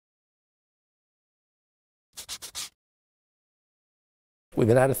We've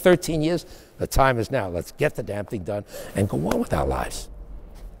been at it 13 years. The time is now. Let's get the damn thing done and go on with our lives.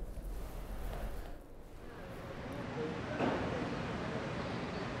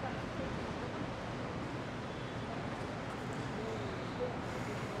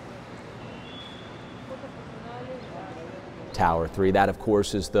 Tower 3, that of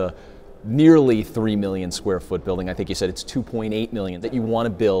course is the nearly 3 million square foot building. I think you said it's 2.8 million that you want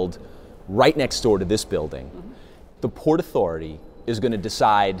to build right next door to this building. The Port Authority is going to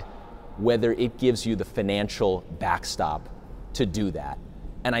decide whether it gives you the financial backstop to do that.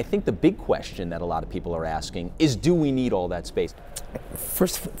 And I think the big question that a lot of people are asking is, do we need all that space?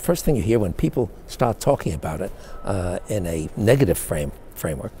 First thing you hear when people start talking about it in a negative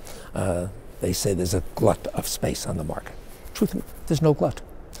framework, they say there's a glut of space on the market. Truth, there's no glut.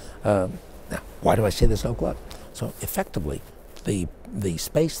 Now, why do I say there's no glut? So effectively, the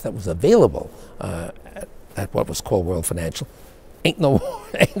space that was available at what was called World Financial ain't no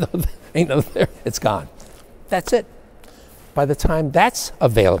there. It's gone. That's it. By the time that's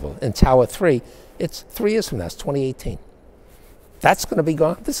available in Tower 3, it's 3 years from now. It's 2018. That's going to be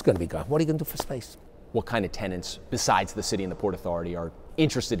gone. This is going to be gone. What are you going to do for space? What kind of tenants, besides the city and the Port Authority, are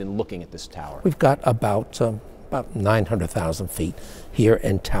interested in looking at this tower? We've got about 900,000 feet here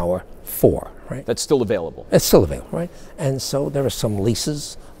in Tower 4, right? That's still available? It's still available, right? And so there are some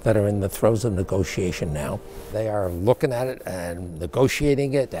leases that are in the throes of negotiation now. They are looking at it and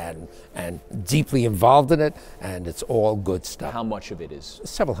negotiating it and deeply involved in it, and it's all good stuff. How much of it is?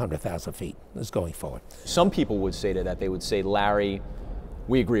 Several 100,000 feet is going forward. Some people would say to that, they would say, Larry,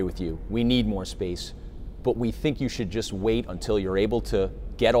 we agree with you. We need more space, but we think you should just wait until you're able to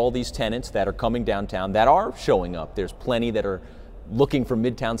get all these tenants that are coming downtown, that are showing up. There's plenty that are looking for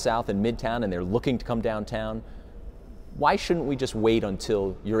Midtown South and Midtown, and they're looking to come downtown. Why shouldn't we just wait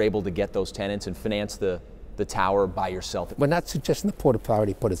until you're able to get those tenants and finance the tower by yourself? We're not suggesting the Port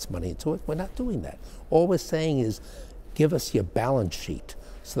Authority put its money into it. We're not doing that. All we're saying is give us your balance sheet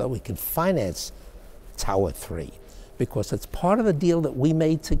so that we can finance Tower 3, because it's part of the deal that we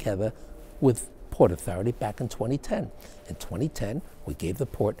made together with Port Authority back in 2010. In 2010, we gave the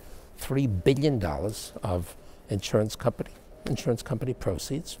port $3 billion of insurance company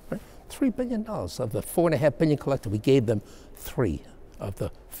proceeds, right? $3 billion of the $4.5 billion collected. We gave them 3 of the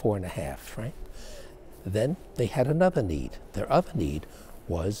 4.5, right? Then they had another need. Their other need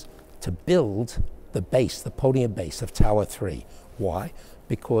was to build the base, the podium base of Tower 3. Why?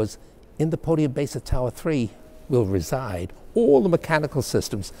 Because in the podium base of Tower 3 will reside all the mechanical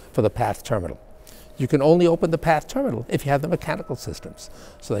systems for the PATH terminal. You can only open the PATH terminal if you have the mechanical systems.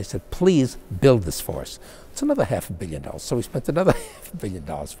 So they said, please build this for us. It's another $500 million. So we spent another $500 million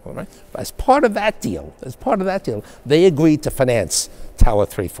for it, right? But as part of that deal, they agreed to finance Tower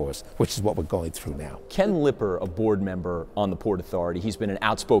 3 for us, which is what we're going through now. Ken Lipper, a board member on the Port Authority, he's been an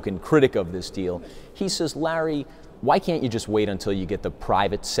outspoken critic of this deal. He says, Larry, why can't you just wait until you get the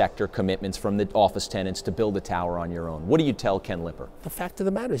private sector commitments from the office tenants to build a tower on your own? What do you tell Ken Lipper? The fact of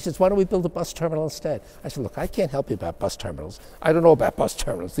the matter is, why don't we build a bus terminal instead? I said, look, I can't help you about bus terminals. I don't know about bus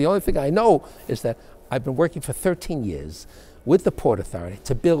terminals. The only thing I know is that I've been working for 13 years with the Port Authority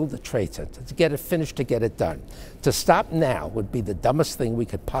to build the trade center, to get it finished, to get it done. To stop now would be the dumbest thing we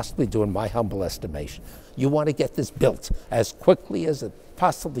could possibly do in my humble estimation. You want to get this built as quickly as it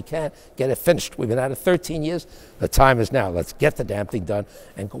possibly can, get it finished. We've been at it 13 years. The time is now. Let's get the damn thing done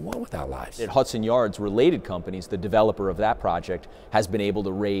and go on with our lives. At Hudson Yards, related companies, the developer of that project, has been able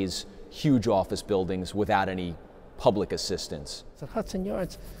to raise huge office buildings without any public assistance. At Hudson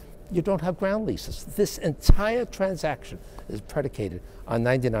Yards, you don't have ground leases. This entire transaction is predicated on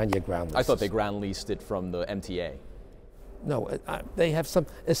 99-year ground leases. I thought they ground leased it from the MTA. No, they have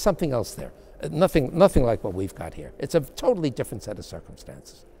there's something else there. Nothing like what we've got here. It's a totally different set of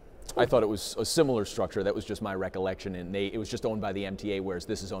circumstances. I thought it was a similar structure. That was just my recollection, and it was just owned by the MTA, whereas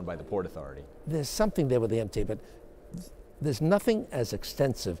this is owned by the Port Authority. There's something there with the MTA, but there's nothing as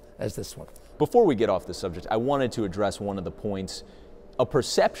extensive as this one. Before we get off the subject, I wanted to address one of the points, a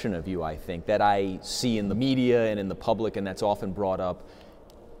perception of you, I think, that I see in the media and in the public, and that's often brought up,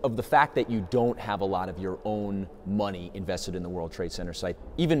 of the fact that you don't have a lot of your own money invested in the World Trade Center site.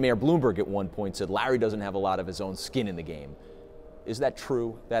 Even Mayor Bloomberg at one point said Larry doesn't have a lot of his own skin in the game. Is that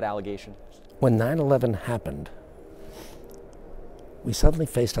true, that allegation? When 9/11 happened, we suddenly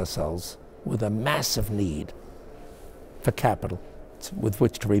faced ourselves with a massive need for capital with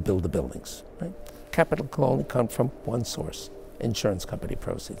which to rebuild the buildings. Right? Capital can only come from one source, insurance company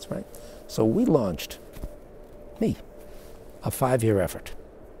proceeds, right? So we launched, a 5-year effort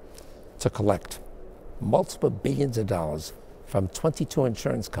to collect multiple billions of dollars from 22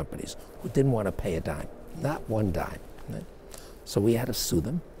 insurance companies who didn't want to pay a dime, not one dime. Right? So we had to sue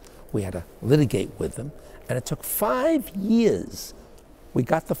them. We had to litigate with them. And it took 5 years. We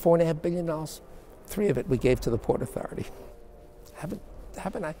got the $4.5 billion. 3 of it we gave to the Port Authority.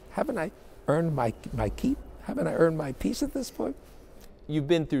 Haven't I earned my keep? Haven't I earned my piece at this point? You've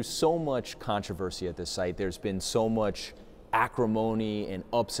been through so much controversy at this site. There's been so much acrimony and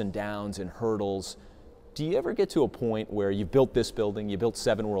ups and downs and hurdles. Do you ever get to a point where you built this building, you built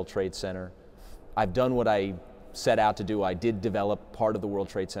 7 World Trade Center, I've done what I set out to do, I did develop part of the World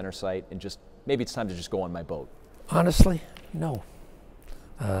Trade Center site, and just maybe it's time to just go on my boat? Honestly, no.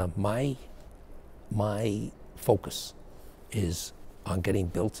 My focus is on getting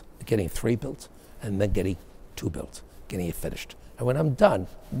 3 built, and then getting 2 built, getting it finished. And when I'm done,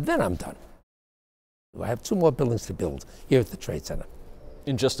 then I'm done. I have 2 more buildings to build here at the Trade Center.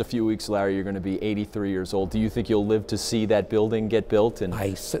 In just a few weeks, Larry, you're going to be 83 years old. Do you think you'll live to see that building get built? And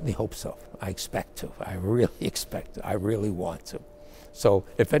I certainly hope so. I expect to. I really expect to. I really want to. So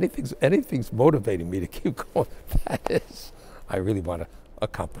if anything's motivating me to keep going, that is, I really want to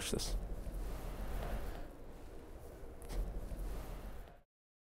accomplish this.